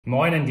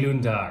Moin and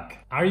guten Tag!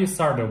 Are you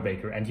sourdough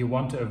baker and you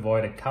want to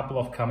avoid a couple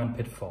of common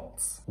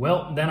pitfalls?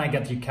 Well, then I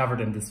got you covered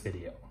in this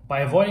video. By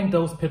avoiding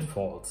those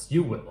pitfalls,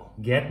 you will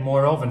get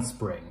more oven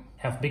spring,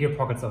 have bigger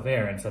pockets of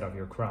air instead of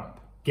your crumb,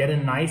 get a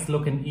nice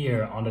looking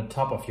ear on the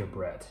top of your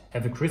bread,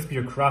 have a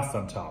crispier crust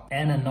on top,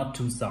 and a not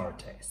too sour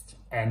taste.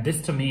 And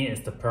this to me is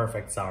the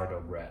perfect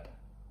sourdough bread.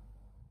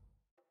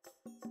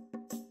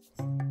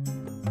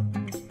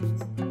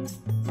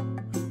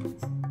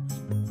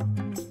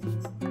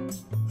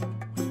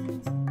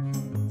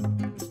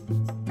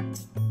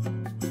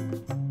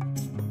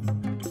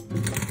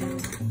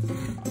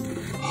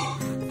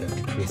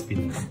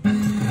 Crispiness.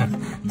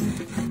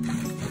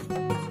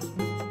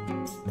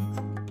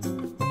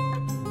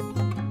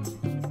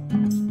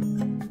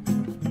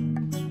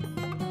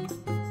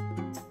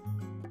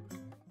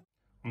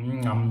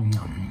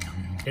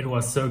 It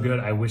was so good,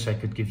 I wish I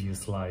could give you a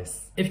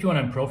slice. If you want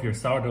to improve your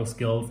sourdough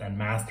skills and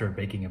master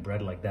baking a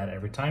bread like that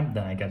every time,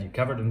 then I got you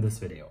covered in this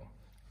video.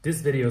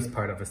 This video is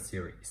part of a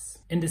series.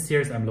 In this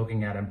series, I'm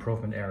looking at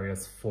improvement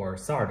areas for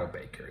sourdough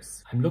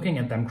bakers. I'm looking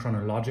at them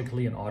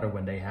chronologically in order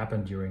when they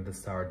happen during the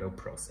sourdough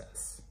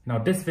process. Now,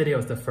 this video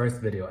is the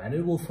first video and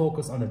it will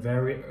focus on the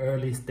very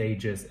early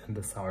stages in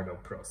the sourdough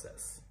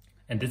process.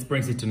 And this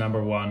brings you to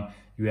number one,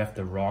 you have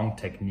the wrong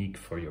technique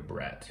for your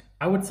bread.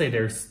 I would say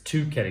there's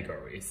two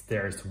categories.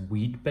 There's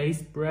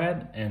wheat-based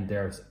bread and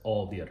there's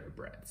all the other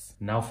breads.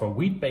 Now for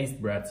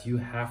wheat-based breads, you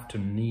have to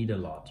knead a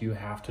lot. You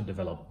have to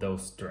develop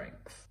those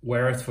strengths.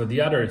 Whereas for the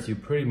others, you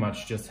pretty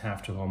much just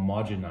have to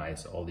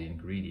homogenize all the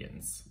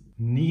ingredients.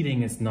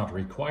 Kneading is not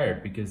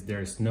required because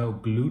there's no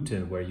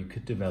gluten where you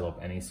could develop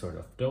any sort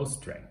of dough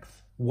strength.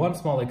 One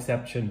small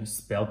exception,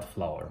 spelt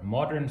flour.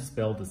 Modern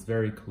spelt is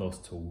very close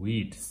to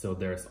wheat, so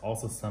there's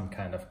also some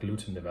kind of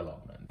gluten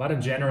development. But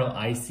in general,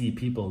 I see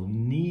people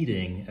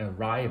kneading a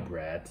rye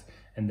bread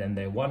and then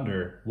they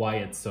wonder why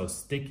it's so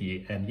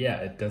sticky, and yeah,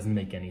 it doesn't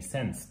make any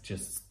sense.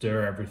 Just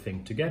stir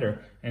everything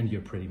together and you're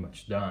pretty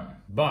much done.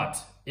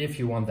 But if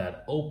you want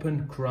that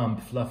open crumb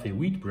fluffy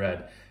wheat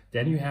bread,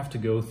 then you have to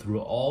go through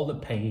all the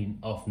pain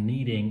of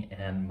kneading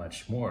and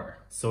much more.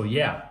 So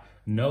yeah,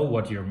 know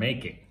what you're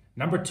making.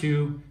 Number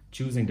two,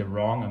 choosing the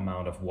wrong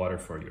amount of water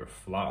for your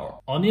flour.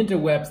 On the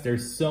interwebs,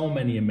 there's so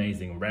many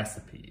amazing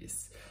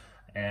recipes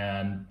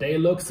and they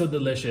look so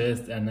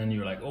delicious, and then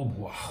you're like, oh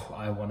wow,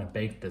 I want to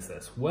bake this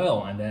as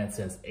well. And then it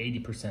says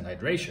 80%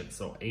 hydration,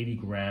 so 80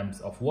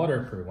 grams of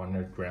water per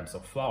 100 grams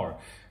of flour.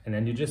 And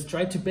then you just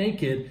try to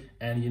bake it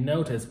and you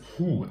notice,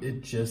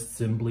 it just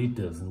simply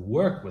doesn't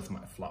work with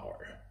my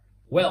flour.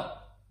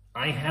 Well,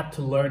 I had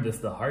to learn this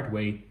the hard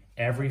way.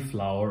 Every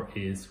flour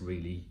is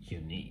really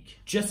unique.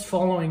 Just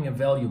following a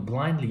value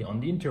blindly on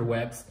the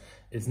interwebs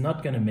is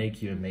not going to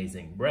make you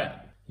amazing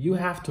bread. You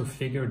have to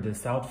figure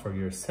this out for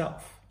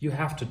yourself. You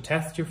have to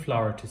test your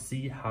flour to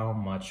see how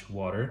much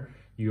water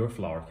your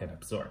flour can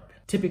absorb.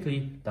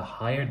 Typically, the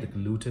higher the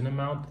gluten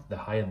amount, the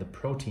higher the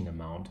protein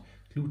amount.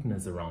 Gluten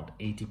is around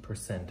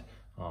 80%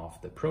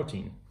 of the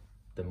protein.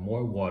 The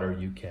more water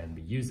you can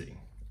be using.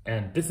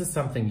 And this is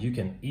something you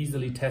can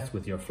easily test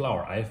with your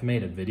flour. I've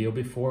made a video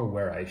before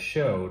where I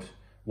showed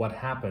what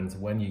happens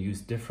when you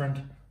use different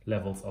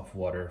levels of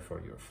water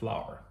for your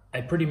flour. I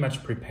pretty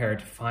much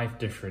prepared 5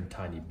 different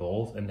tiny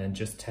bowls and then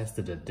just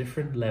tested a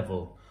different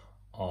level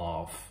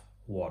of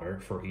water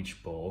for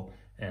each bowl.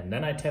 And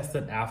then I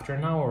tested after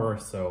an hour or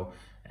so,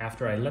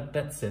 after I let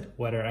that sit,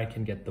 whether I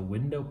can get the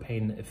window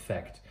pane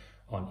effect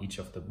on each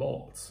of the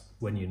bowls.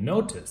 When you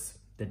notice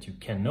that you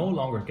can no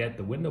longer get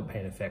the window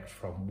pane effect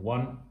from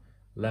one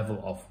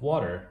level of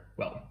water,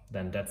 well,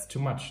 then that's too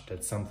much.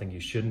 That's something you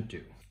shouldn't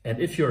do. And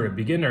if you're a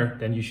beginner,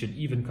 then you should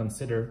even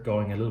consider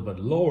going a little bit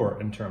lower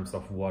in terms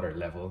of water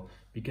level,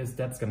 because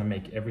that's going to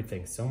make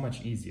everything so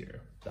much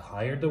easier. The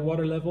higher the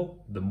water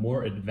level, the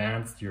more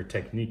advanced your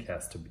technique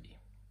has to be.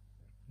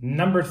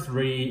 Number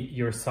 3,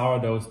 your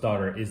sourdough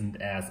starter isn't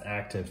as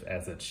active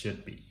as it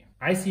should be.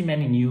 I see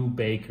many new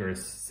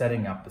bakers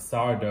setting up the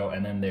sourdough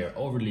and then they're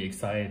overly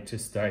excited to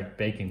start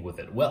baking with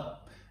it. Well,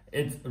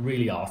 it's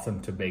really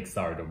awesome to bake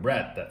sourdough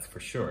bread, that's for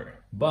sure.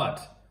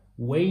 But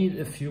wait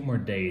a few more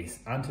days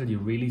until you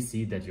really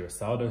see that your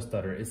sourdough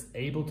starter is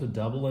able to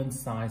double in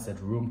size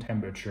at room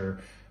temperature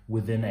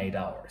within 8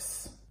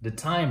 hours. The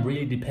time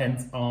really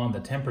depends on the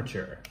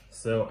temperature.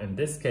 So in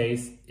this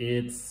case,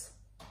 it's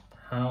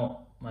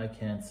how I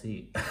can't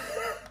see.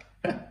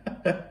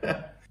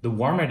 The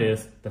warmer it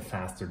is, the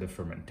faster the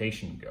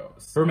fermentation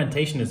goes.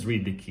 Fermentation is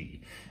really the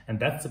key, and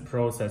that's the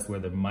process where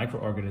the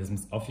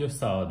microorganisms of your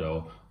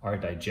sourdough are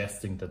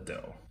digesting the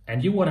dough.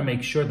 And you want to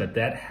make sure that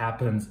that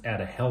happens at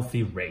a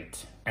healthy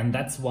rate. And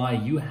that's why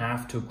you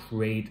have to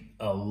create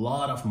a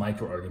lot of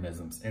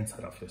microorganisms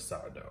inside of your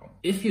sourdough.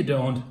 If you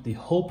don't, the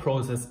whole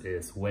process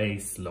is way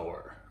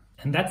slower.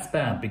 And that's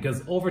bad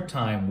because over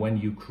time, when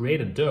you create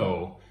a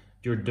dough,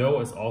 your dough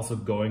is also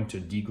going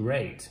to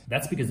degrade.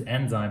 That's because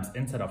enzymes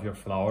inside of your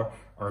flour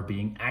are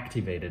being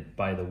activated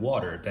by the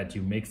water that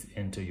you mix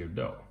into your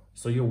dough.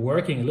 So you're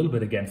working a little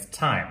bit against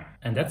time.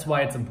 And that's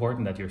why it's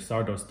important that your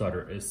sourdough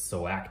starter is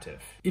so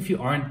active. If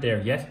you aren't there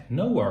yet,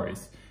 no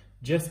worries.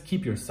 Just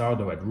keep your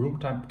sourdough at room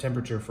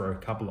temperature for a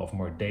couple of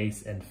more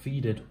days and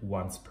feed it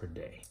once per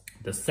day.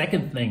 The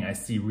second thing I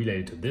see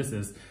related to this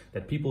is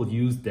that people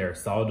use their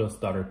sourdough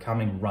starter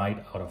coming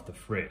right out of the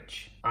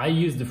fridge. I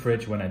use the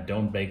fridge when I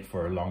don't bake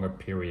for a longer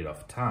period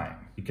of time,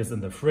 because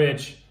in the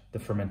fridge, the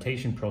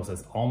fermentation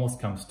process almost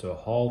comes to a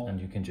halt and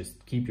you can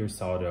just keep your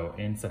sourdough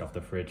inside of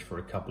the fridge for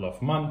a couple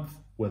of months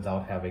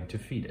without having to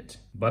feed it.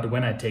 But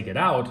when I take it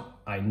out,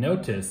 I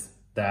notice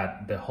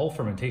that the whole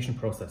fermentation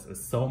process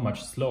is so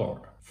much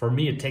slower. For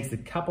me, it takes a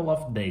couple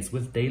of days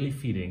with daily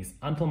feedings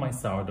until my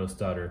sourdough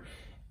starter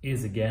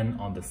is again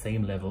on the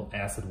same level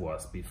as it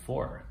was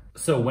before.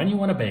 So when you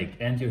want to bake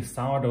and your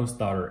sourdough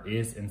starter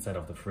is inside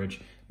of the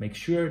fridge, make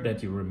sure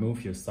that you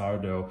remove your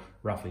sourdough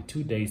roughly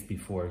 2 days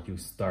before you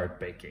start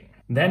baking.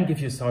 Then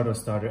give your sourdough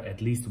starter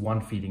at least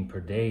 1 feeding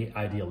per day,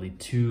 ideally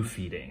 2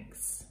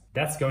 feedings.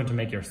 That's going to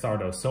make your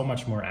sourdough so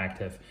much more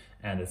active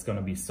and it's going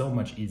to be so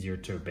much easier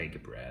to bake a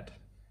bread.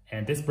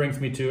 And this brings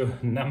me to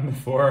number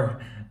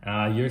 4,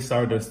 your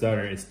sourdough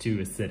starter is too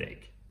acidic.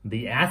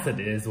 The acid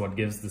is what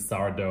gives the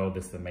sourdough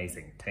this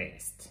amazing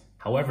taste.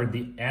 However,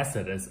 the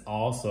acid is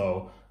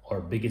also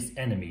our biggest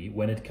enemy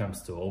when it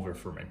comes to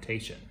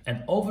over-fermentation.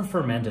 An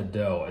over-fermented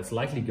dough is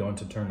likely going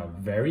to turn out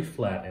very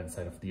flat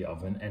inside of the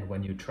oven, and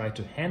when you try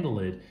to handle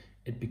it,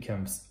 it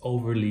becomes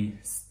overly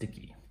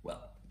sticky.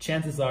 Well,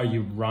 chances are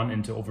you run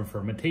into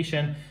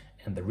over-fermentation,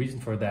 and the reason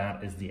for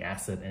that is the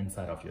acid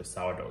inside of your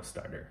sourdough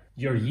starter.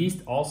 Your yeast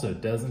also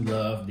doesn't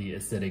love the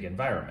acidic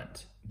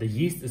environment. The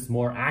yeast is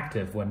more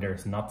active when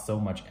there's not so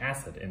much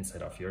acid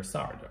inside of your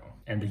sourdough.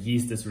 And the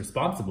yeast is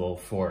responsible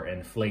for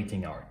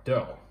inflating our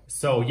dough.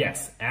 So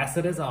yes,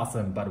 acid is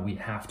awesome, but we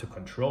have to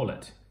control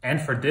it.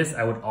 And for this,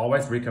 I would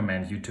always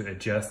recommend you to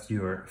adjust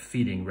your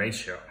feeding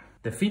ratio.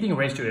 The feeding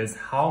ratio is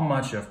how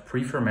much of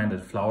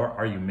pre-fermented flour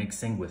are you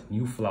mixing with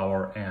new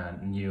flour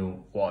and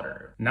new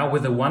water. Now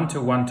with a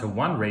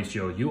 1:1:1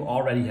 ratio, you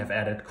already have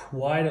added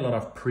quite a lot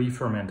of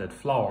pre-fermented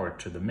flour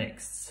to the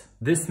mix.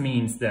 This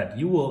means that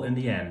you will, in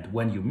the end,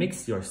 when you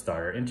mix your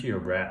starter into your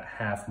bread,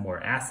 have more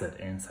acid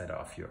inside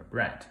of your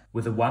bread.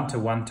 With a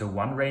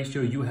 1:1:1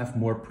 ratio, you have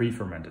more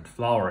pre-fermented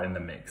flour in the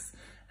mix.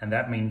 And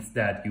that means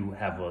that you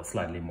have a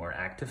slightly more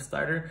active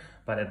starter,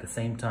 but at the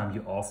same time,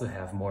 you also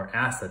have more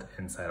acid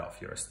inside of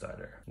your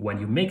starter. When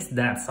you mix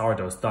that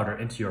sourdough starter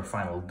into your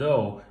final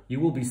dough, you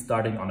will be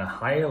starting on a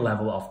higher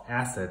level of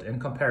acid in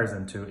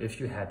comparison to if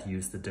you had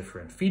used a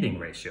different feeding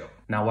ratio.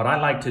 Now, what I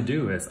like to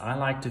do is I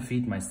like to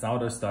feed my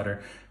sourdough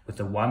starter with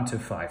a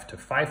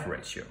 1:5:5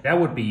 ratio. That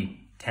would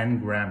be 10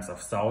 grams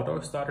of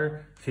sourdough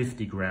starter,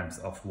 50 grams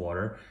of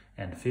water,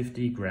 and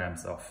 50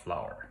 grams of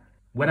flour.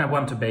 When I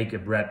want to bake a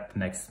bread the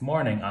next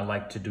morning, I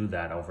like to do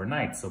that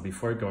overnight. So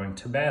before going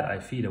to bed, I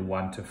feed a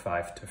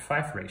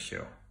 1:5:5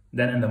 ratio.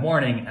 Then in the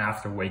morning,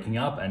 after waking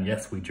up, and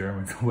yes, we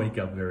Germans wake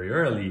up very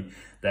early,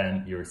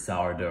 then your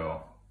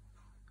sourdough.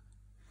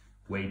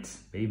 Wait,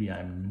 maybe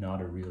I'm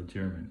not a real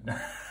German.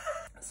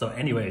 So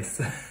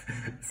anyways,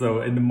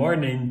 so in the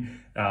morning,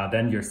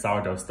 then your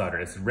sourdough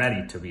starter is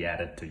ready to be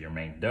added to your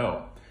main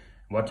dough.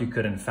 What you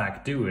could in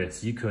fact do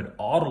is you could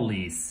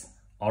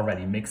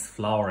already mix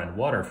flour and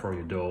water for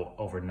your dough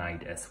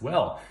overnight as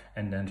well,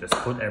 and then just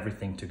put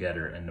everything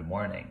together in the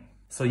morning.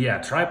 So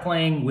yeah, try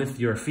playing with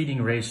your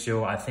feeding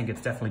ratio. I think it's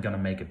definitely gonna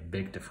make a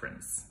big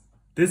difference.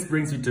 This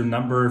brings you to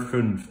number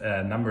 5.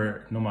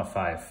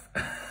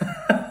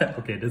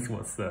 Okay, this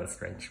was a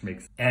strange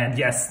mix. And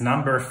yes,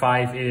 number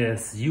 5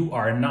 is you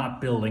are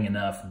not building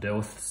enough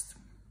dough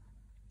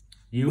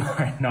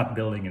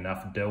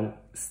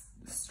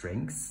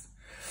strengths.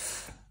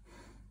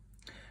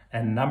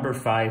 And number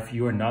 5,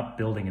 you are not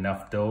building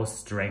enough dough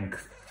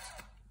strength.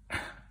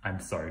 I'm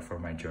sorry for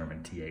my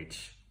German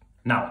TH.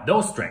 Now,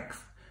 dough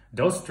strength.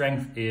 Dough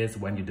strength is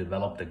when you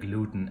develop the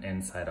gluten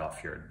inside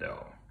of your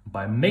dough.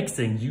 By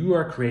mixing, you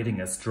are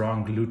creating a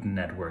strong gluten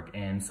network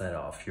inside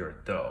of your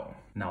dough.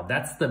 Now,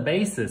 that's the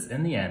basis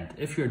in the end.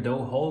 If your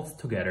dough holds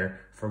together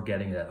for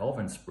getting that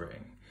oven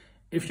spring.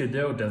 If your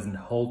dough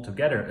doesn't hold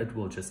together, it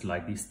will just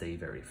likely stay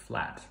very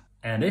flat.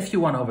 And if you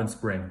want oven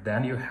spring,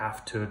 then you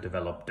have to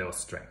develop dough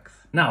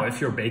strength. Now,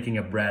 if you're baking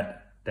a bread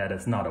that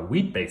is not a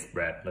wheat-based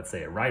bread, let's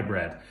say a rye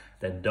bread,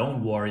 then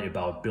don't worry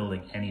about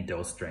building any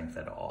dough strength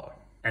at all.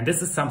 And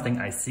this is something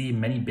I see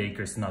many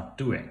bakers not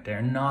doing.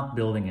 They're not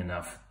building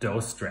enough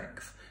dough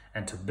strength.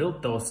 And to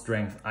build dough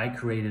strength, I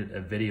created a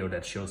video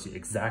that shows you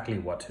exactly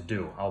what to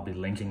do. I'll be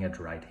linking it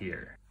right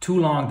here. Too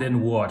long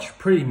didn't watch.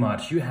 Pretty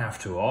much you have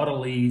to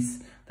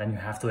autolyse, then you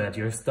have to add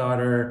your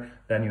starter,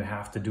 then you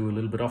have to do a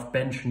little bit of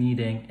bench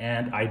kneading,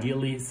 and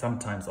ideally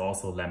sometimes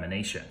also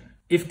lamination.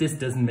 If this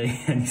doesn't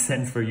make any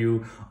sense for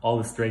you, all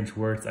the strange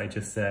words I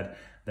just said,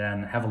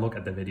 then have a look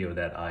at the video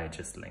that I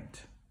just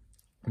linked.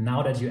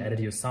 Now that you added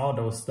your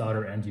sourdough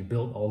starter and you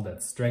build all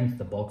that strength,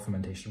 the bulk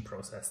fermentation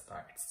process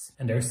starts.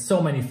 And there's so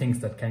many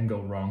things that can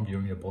go wrong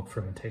during your bulk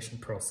fermentation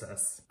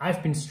process.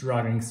 I've been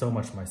struggling so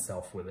much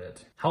myself with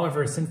it.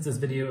 However, since this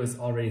video is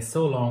already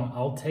so long,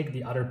 I'll take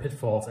the other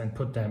pitfalls and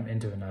put them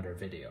into another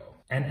video.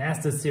 And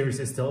as this series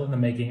is still in the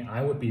making,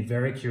 I would be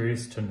very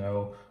curious to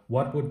know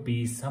what would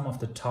be some of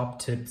the top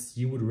tips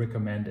you would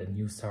recommend a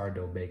new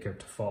sourdough baker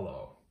to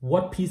follow.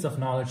 What piece of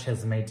knowledge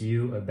has made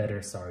you a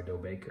better sourdough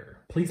baker?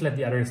 Please let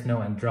the others know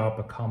and drop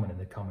a comment in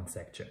the comment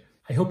section.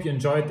 I hope you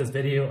enjoyed this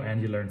video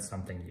and you learned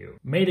something new.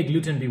 May the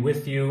gluten be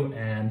with you,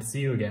 and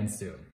see you again soon.